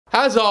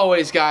As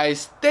always,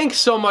 guys, thanks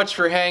so much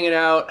for hanging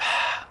out.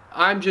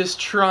 I'm just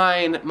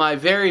trying my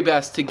very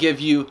best to give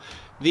you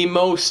the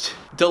most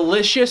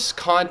delicious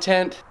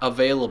content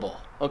available,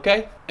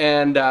 okay?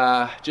 And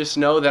just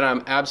know that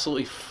I'm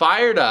absolutely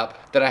fired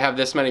up that I have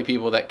this many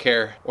people that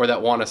care or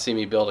that want to see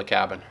me build a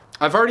cabin.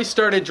 I've already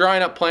started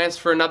drawing up plans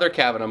for another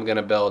cabin I'm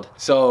gonna build,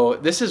 so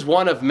this is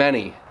one of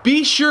many.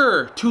 Be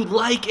sure to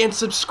like and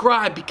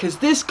subscribe because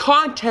this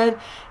content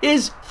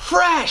is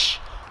fresh.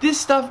 This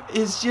stuff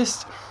is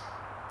just,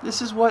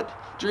 this is what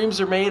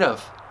dreams are made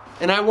of.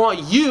 And I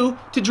want you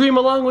to dream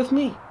along with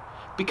me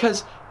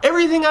because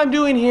everything I'm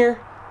doing here,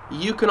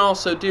 you can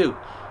also do.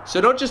 So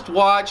don't just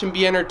watch and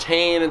be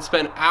entertained and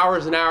spend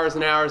hours and hours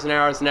and hours and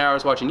hours and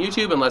hours watching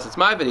YouTube unless it's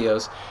my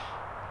videos.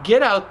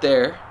 Get out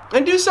there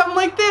and do something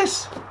like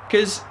this,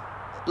 because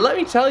let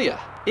me tell you,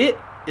 it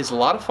is a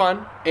lot of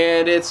fun,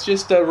 and it's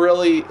just a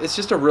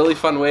really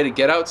fun way to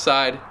get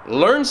outside,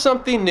 learn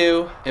something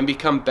new, and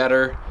become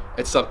better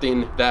at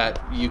something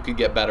that you could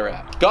get better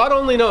at. God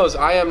only knows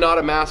I am not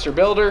a master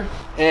builder,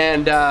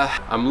 and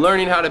I'm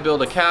learning how to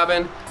build a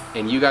cabin,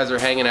 and you guys are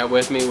hanging out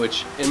with me,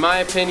 which in my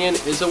opinion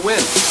is a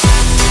win.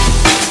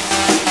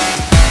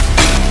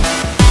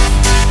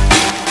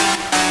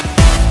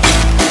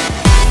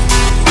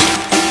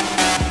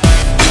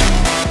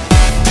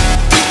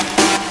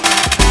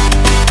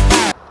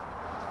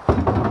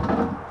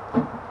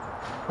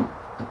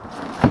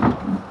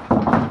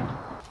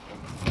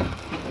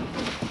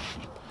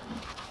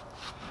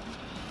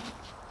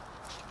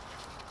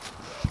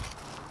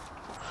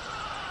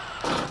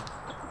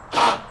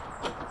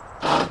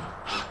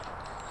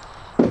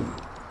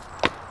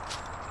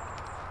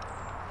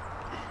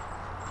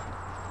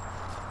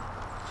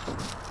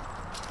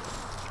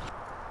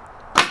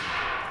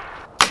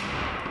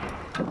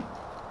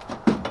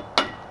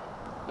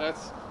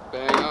 That's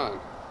bang on.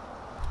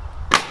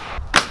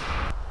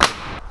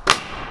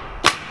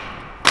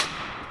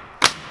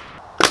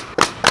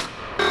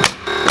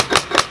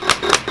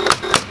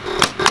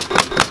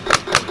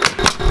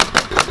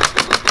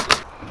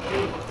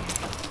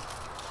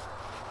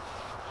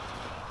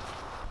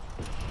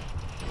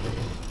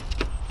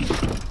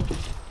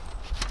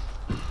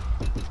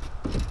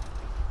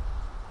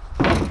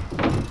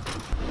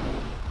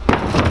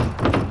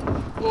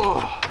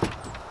 Oh,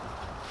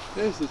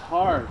 this is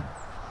hard.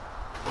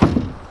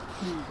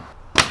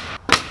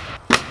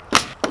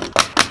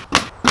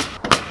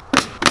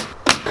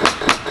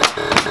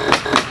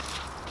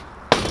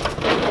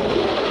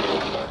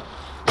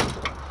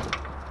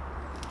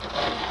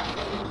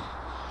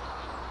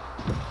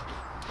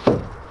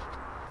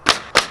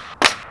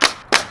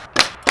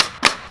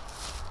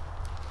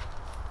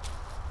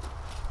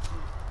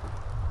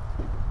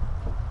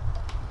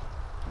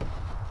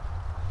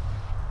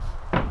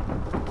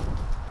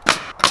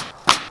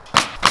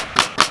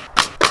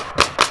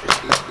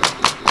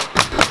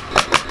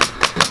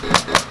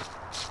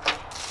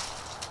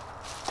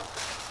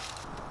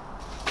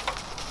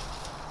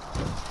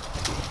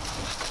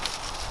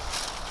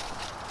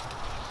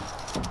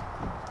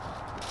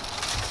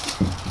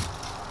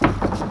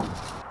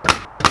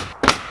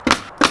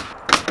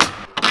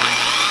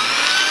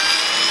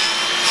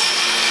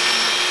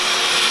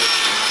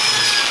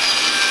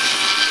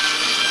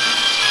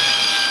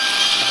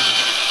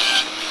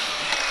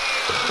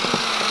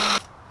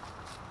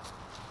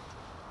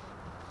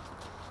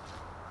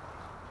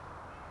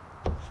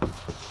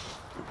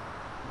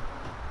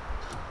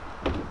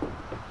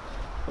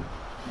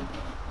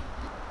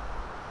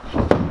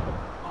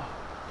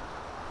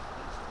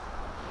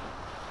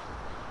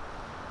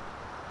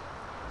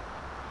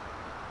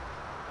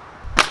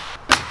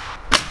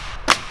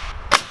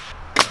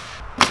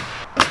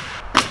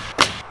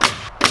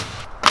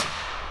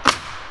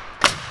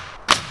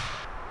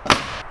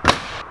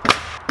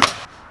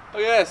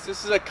 Look at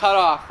this is a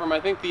cutoff from I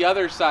think the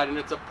other side, and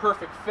it's a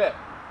perfect fit.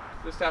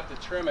 Just have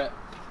to trim it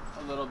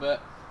a little bit.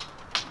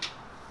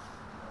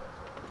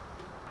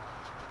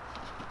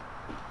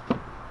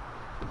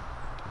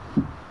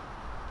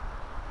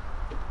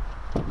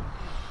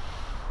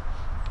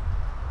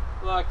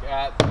 Look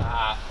at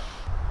that.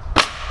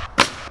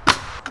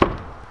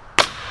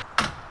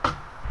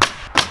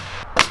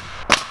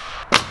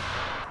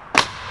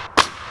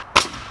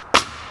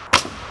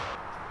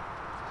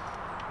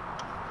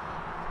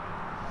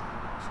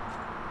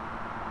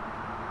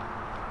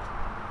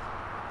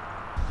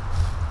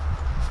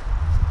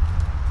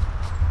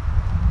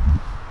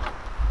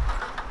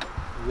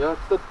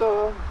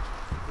 Yatata,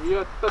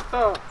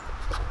 yatata.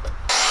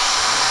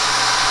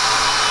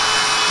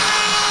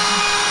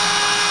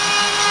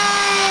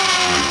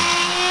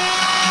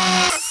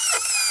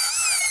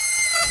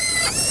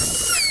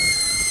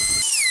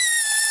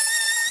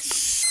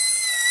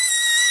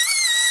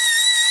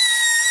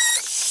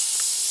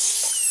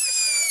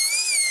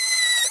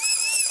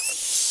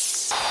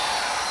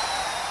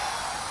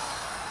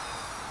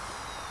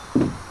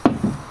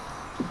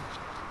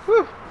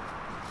 Whew.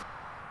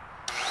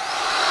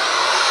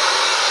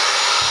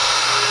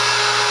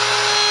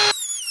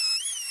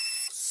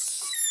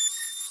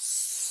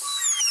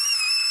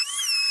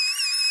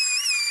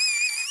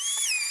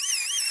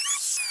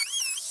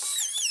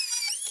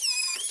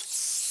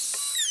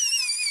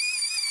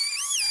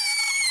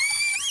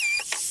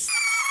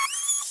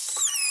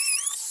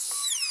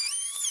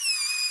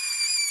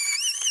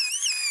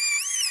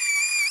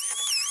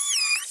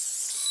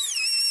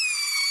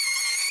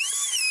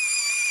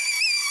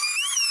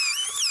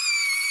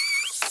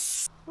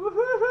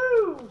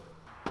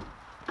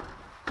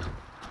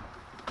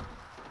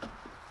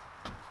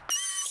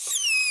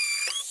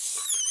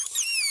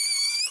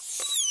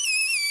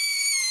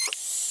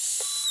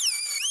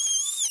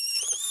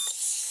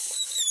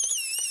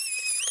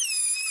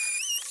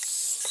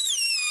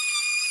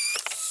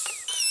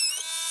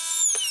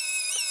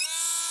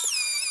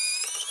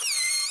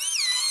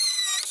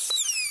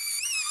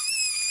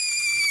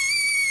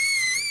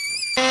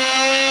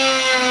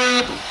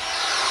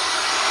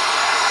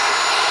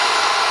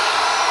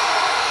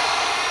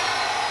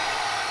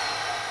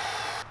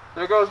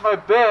 goes my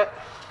bit.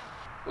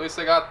 At least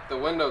I got the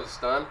windows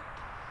done.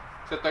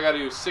 Except I gotta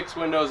do 6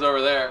 windows over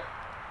there.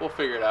 We'll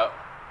figure it out.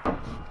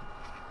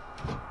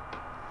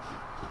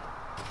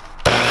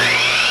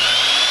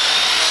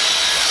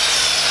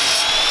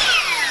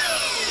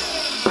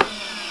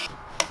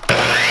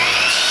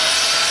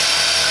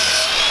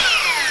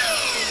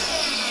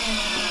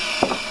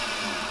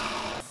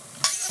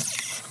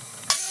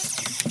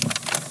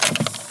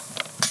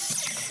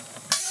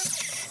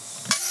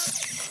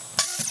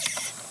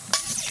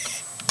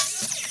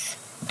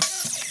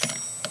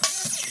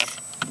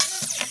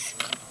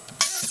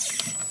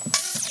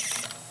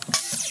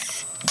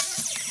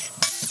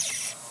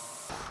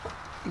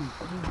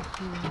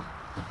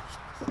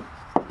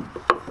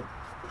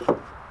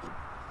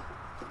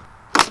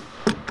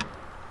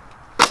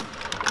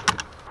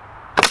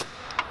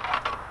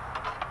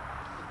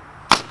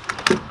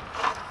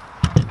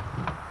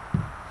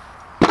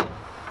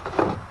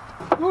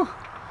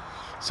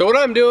 So what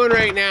I'm doing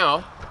right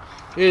now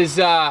is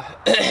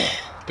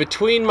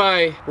between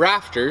my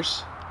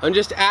rafters, I'm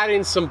just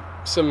adding some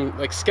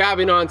like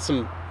scabbing on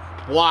some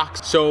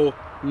blocks so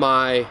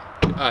my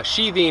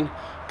sheathing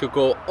could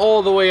go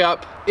all the way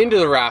up into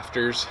the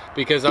rafters,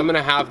 because I'm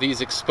gonna have these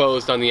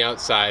exposed on the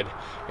outside,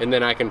 and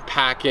then I can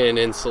pack in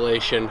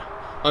insulation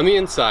on the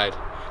inside,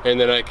 and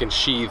then I can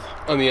sheathe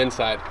on the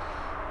inside.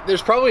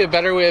 There's probably a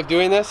better way of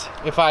doing this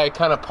if I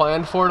kind of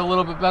planned for it a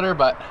little bit better,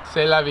 but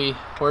c'est la vie.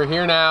 We're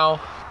here now,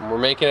 and we're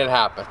making it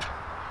happen.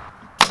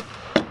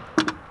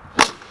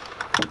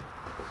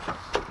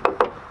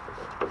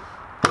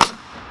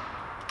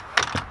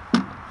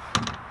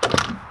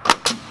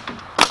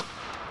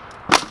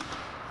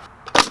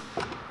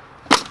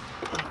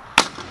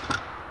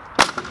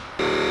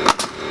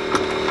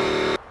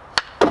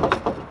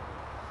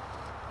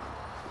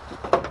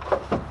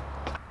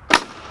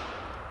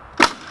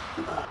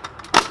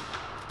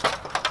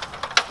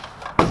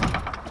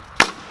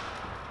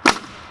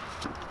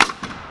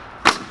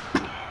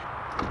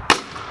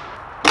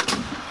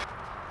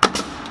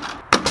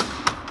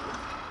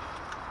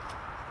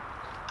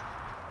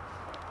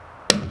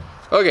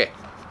 Okay,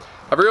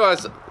 I've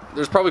realized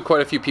there's probably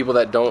quite a few people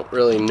that don't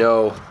really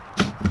know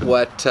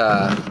what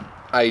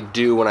I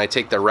do when I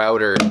take the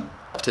router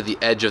to the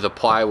edge of the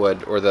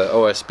plywood or the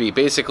OSB.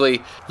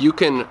 Basically, you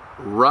can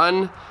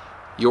run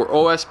your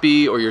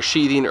OSB or your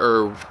sheathing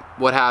or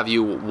what have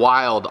you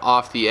wild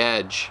off the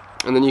edge,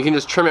 and then you can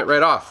just trim it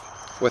right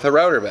off with a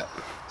router bit.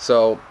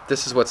 So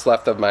this is what's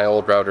left of my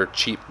old router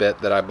cheap bit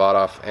that I bought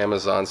off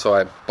Amazon. So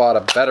I bought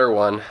a better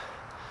one,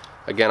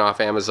 again off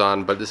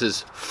Amazon, but this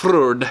is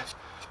Frud.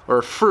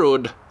 Or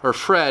Frud, or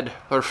Fred,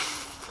 or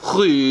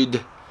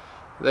Frud.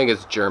 I think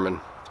it's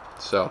German.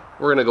 So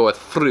we're gonna go with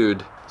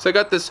Frud. So I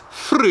got this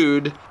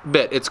Frud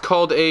bit. It's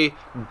called a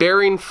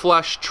bearing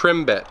flush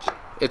trim bit.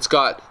 It's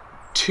got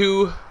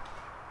 2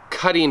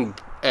 cutting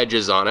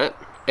edges on it,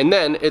 and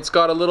then it's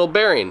got a little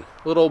bearing,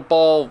 little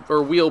ball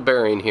or wheel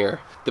bearing here.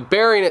 The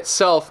bearing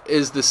itself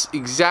is this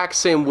exact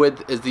same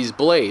width as these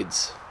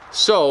blades.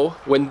 So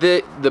when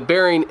the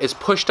bearing is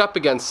pushed up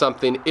against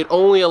something, it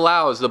only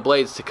allows the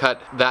blades to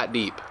cut that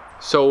deep.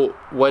 So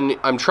when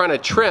I'm trying to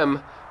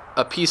trim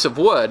a piece of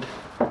wood,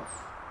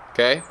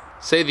 okay,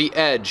 say the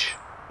edge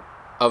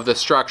of the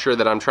structure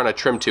that I'm trying to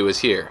trim to is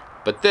here,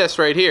 but this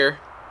right here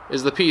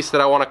is the piece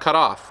that I want to cut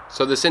off.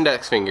 So this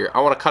index finger,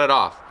 I want to cut it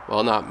off.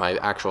 Well, not my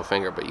actual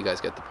finger, but you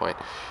guys get the point.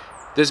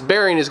 This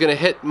bearing is going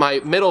to hit my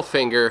middle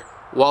finger,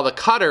 while the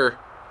cutter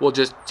will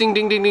just ding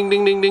ding ding ding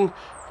ding ding ding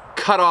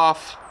cut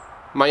off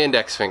my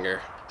index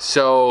finger.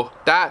 So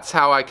that's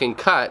how I can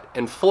cut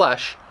and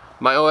flush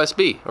my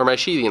OSB or my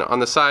sheathing on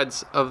the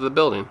sides of the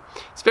building.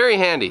 It's very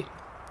handy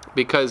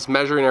because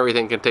measuring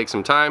everything can take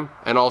some time,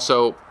 and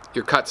also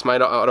your cuts might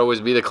not always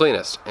be the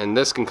cleanest, and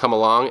this can come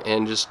along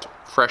and just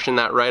freshen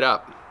that right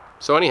up.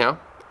 So anyhow,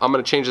 I'm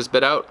gonna change this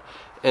bit out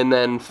and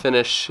then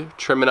finish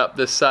trimming up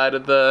this side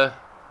of the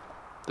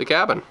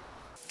cabin.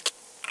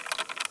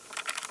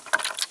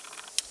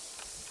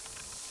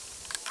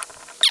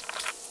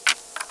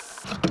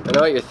 I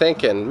know what you're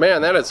thinking,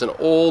 man, that is an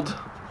old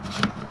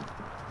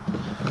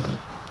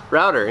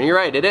router, and you're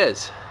right, it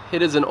is.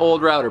 It is an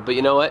old router, but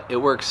you know what? It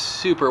works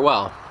super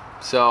well.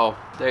 So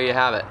there you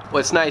have it.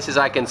 What's nice is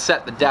I can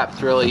set the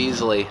depth really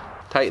easily.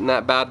 Tighten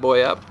that bad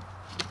boy up,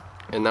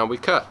 and now we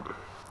cut.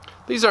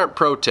 These aren't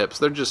pro tips,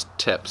 they're just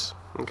tips,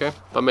 okay?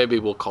 But maybe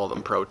we'll call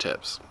them pro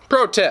tips.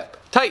 Pro tip,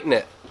 tighten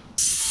it.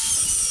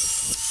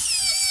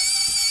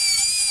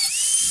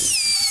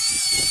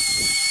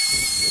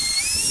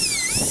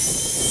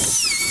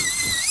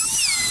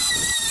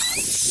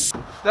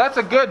 That's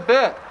a good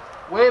bit.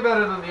 Way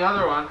better than the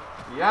other one.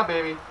 Yeah,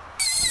 baby.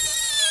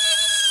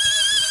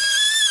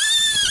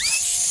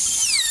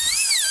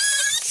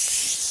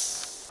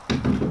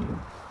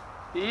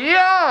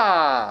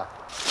 Yeah!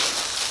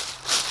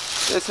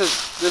 This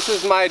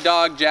is my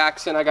dog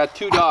Jackson. I got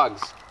 2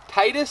 dogs.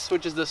 Titus,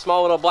 which is the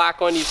small little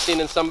black one you've seen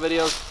in some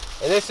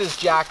videos, and this is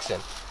Jackson.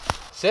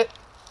 Sit.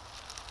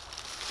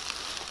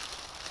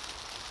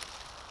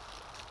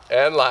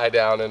 And lie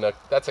down, and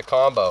that's a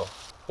combo.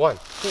 1,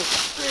 2,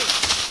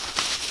 3.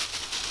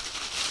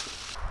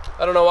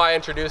 I don't know why I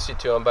introduced you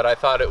to him, but I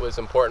thought it was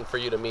important for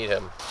you to meet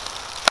him.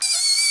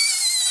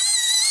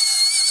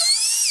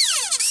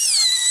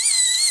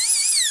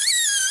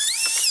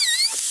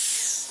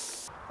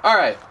 All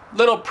right,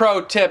 little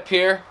pro tip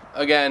here.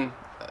 Again,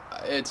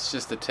 it's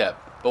just a tip,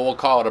 but we'll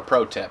call it a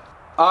pro tip.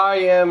 I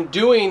am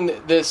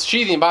doing this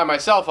sheathing by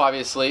myself,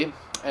 obviously,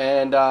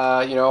 and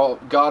you know,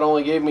 God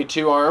only gave me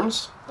 2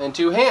 arms and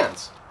 2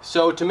 hands.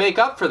 So to make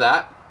up for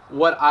that,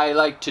 what I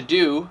like to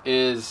do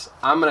is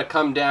I'm gonna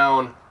come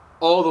down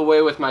all the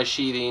way with my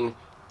sheathing,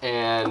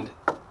 and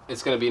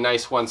it's gonna be a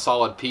nice one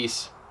solid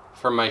piece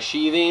from my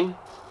sheathing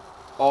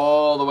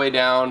all the way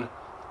down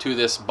to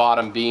this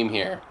bottom beam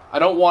here. I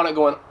don't want it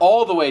going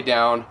all the way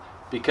down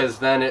because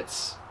then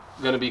it's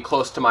going to be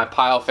close to my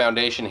pile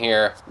foundation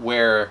here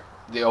where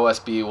the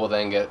OSB will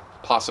then get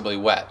possibly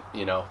wet,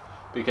 you know,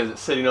 because it's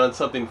sitting on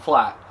something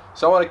flat.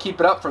 So I want to keep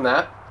it up from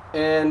that.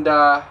 And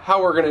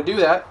how we're going to do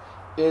that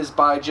is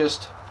by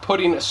just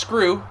putting a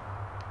screw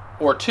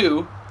or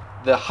 2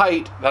 the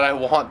height that I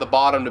want the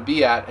bottom to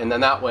be at, and then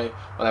that way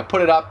when I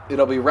put it up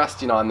it'll be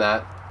resting on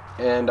that,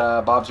 and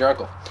Bob's your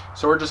uncle.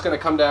 So we're just going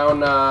to come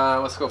down,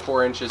 let's go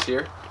 4 inches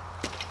here.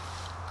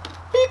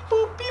 Beep,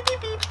 boop, beep,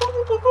 beep, beep, boop,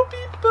 boop, boop, boop,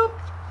 beep, boop.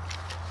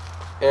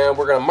 And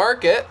we're gonna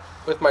mark it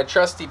with my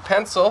trusty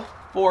pencil.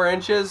 4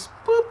 inches,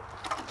 boop.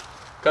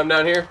 Come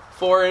down here,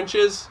 4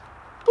 inches,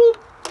 boop.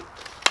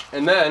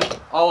 And then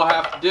all I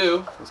have to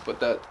do, let's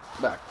put that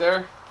back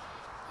there,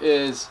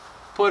 is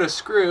put a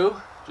screw,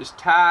 just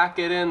tack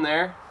it in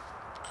there.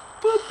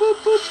 Boop, boop,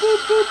 boop, boop,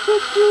 boop, boop,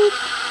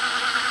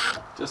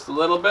 boop. Just a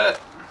little bit,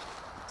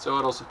 so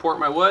it'll support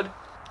my wood.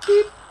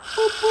 Beep,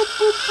 boop, boop,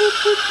 boop,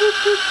 boop, boop,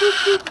 boop, boop,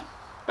 boop, boop.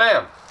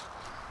 Bam!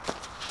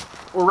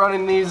 We're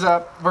running these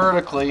up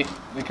vertically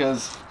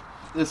because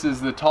this is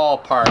the tall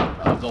part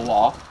of the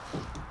wall.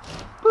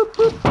 Boop,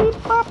 boop,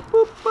 beep, bop,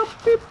 boop,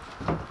 boop, beep.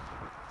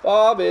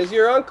 Bob is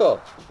your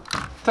uncle.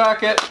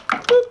 Tuck it.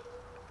 Boop.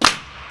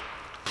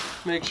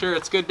 Make sure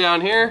it's good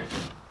down here.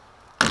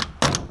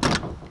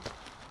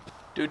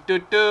 Do do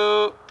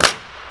do.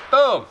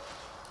 Boom.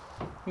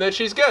 And then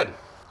she's good.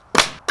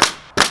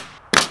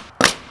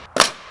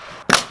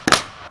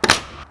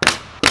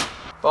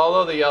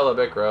 Follow the yellow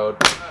brick road.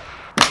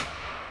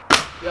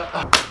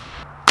 Yeah.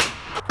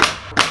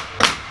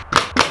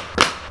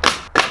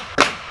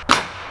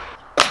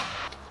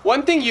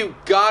 One thing you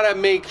gotta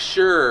make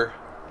sure,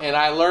 and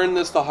I learned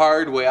this the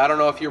hard way, I don't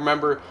know if you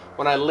remember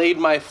when I laid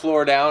my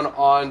floor down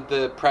on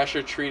the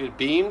pressure treated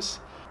beams,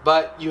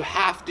 but you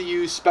have to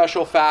use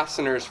special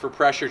fasteners for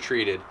pressure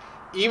treated.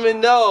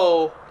 Even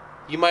though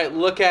you might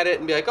look at it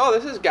and be like, oh,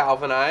 this is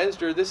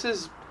galvanized or this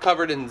is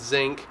covered in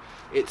zinc,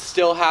 it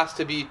still has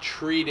to be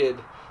treated,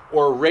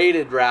 or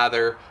rated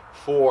rather,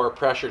 for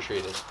pressure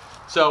treated.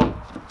 So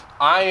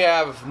I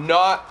have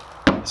not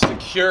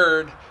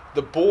secured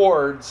the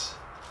boards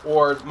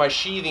or my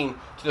sheathing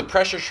to the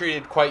pressure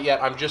treated quite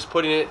yet. I'm just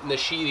putting it in the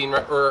sheathing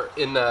or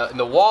in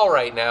the wall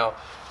right now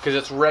because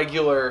it's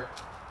regular,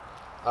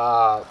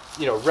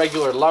 you know,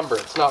 regular lumber.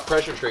 It's not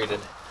pressure treated.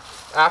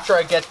 After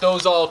I get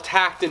those all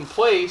tacked in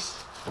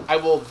place, I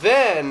will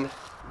then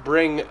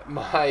bring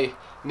my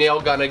nail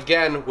gun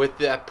again with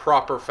the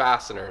proper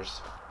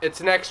fasteners. It's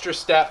an extra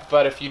step,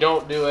 but if you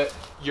don't do it,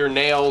 your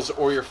nails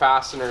or your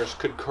fasteners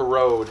could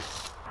corrode.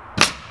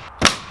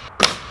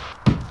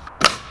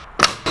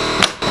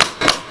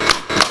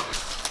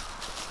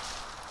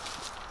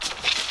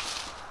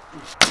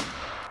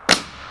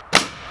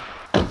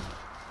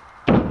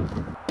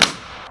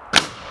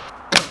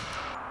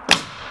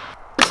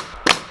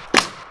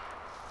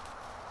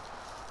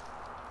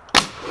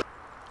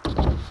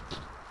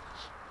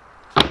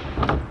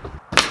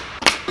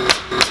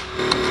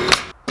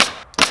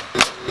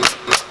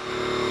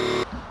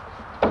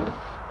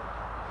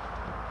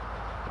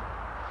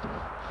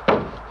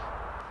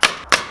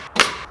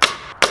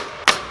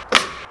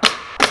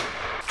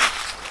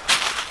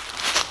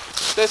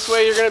 This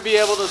way you're going to be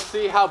able to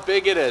see how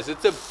big it is.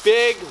 It's a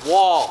big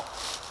wall.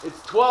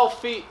 It's 12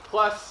 feet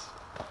plus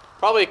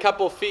probably a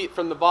couple feet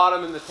from the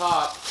bottom and the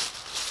top.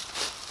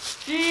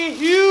 Gee,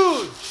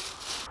 huge!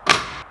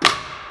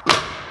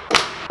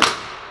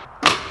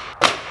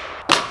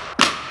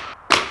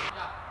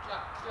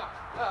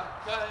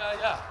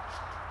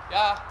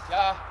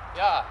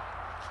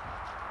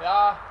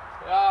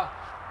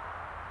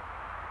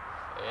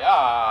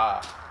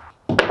 Yeah.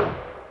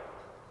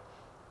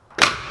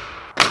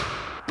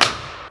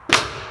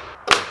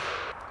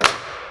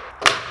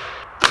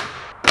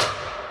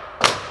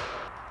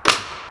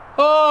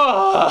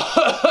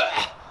 Oh!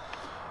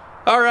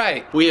 All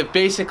right, we have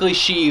basically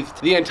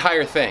sheathed the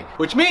entire thing,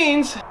 which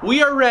means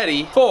we are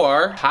ready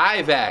for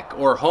Tyvek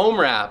or home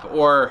wrap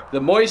or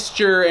the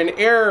moisture and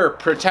air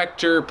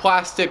protector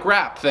plastic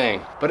wrap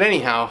thing. But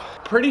anyhow,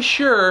 pretty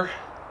sure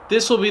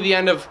this will be the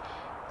end of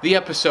the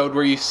episode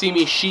where you see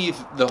me sheathe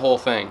the whole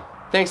thing.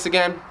 Thanks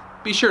again.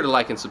 Be sure to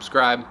like and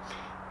subscribe,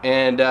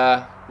 and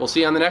we'll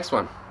see you on the next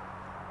one.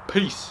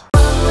 Peace.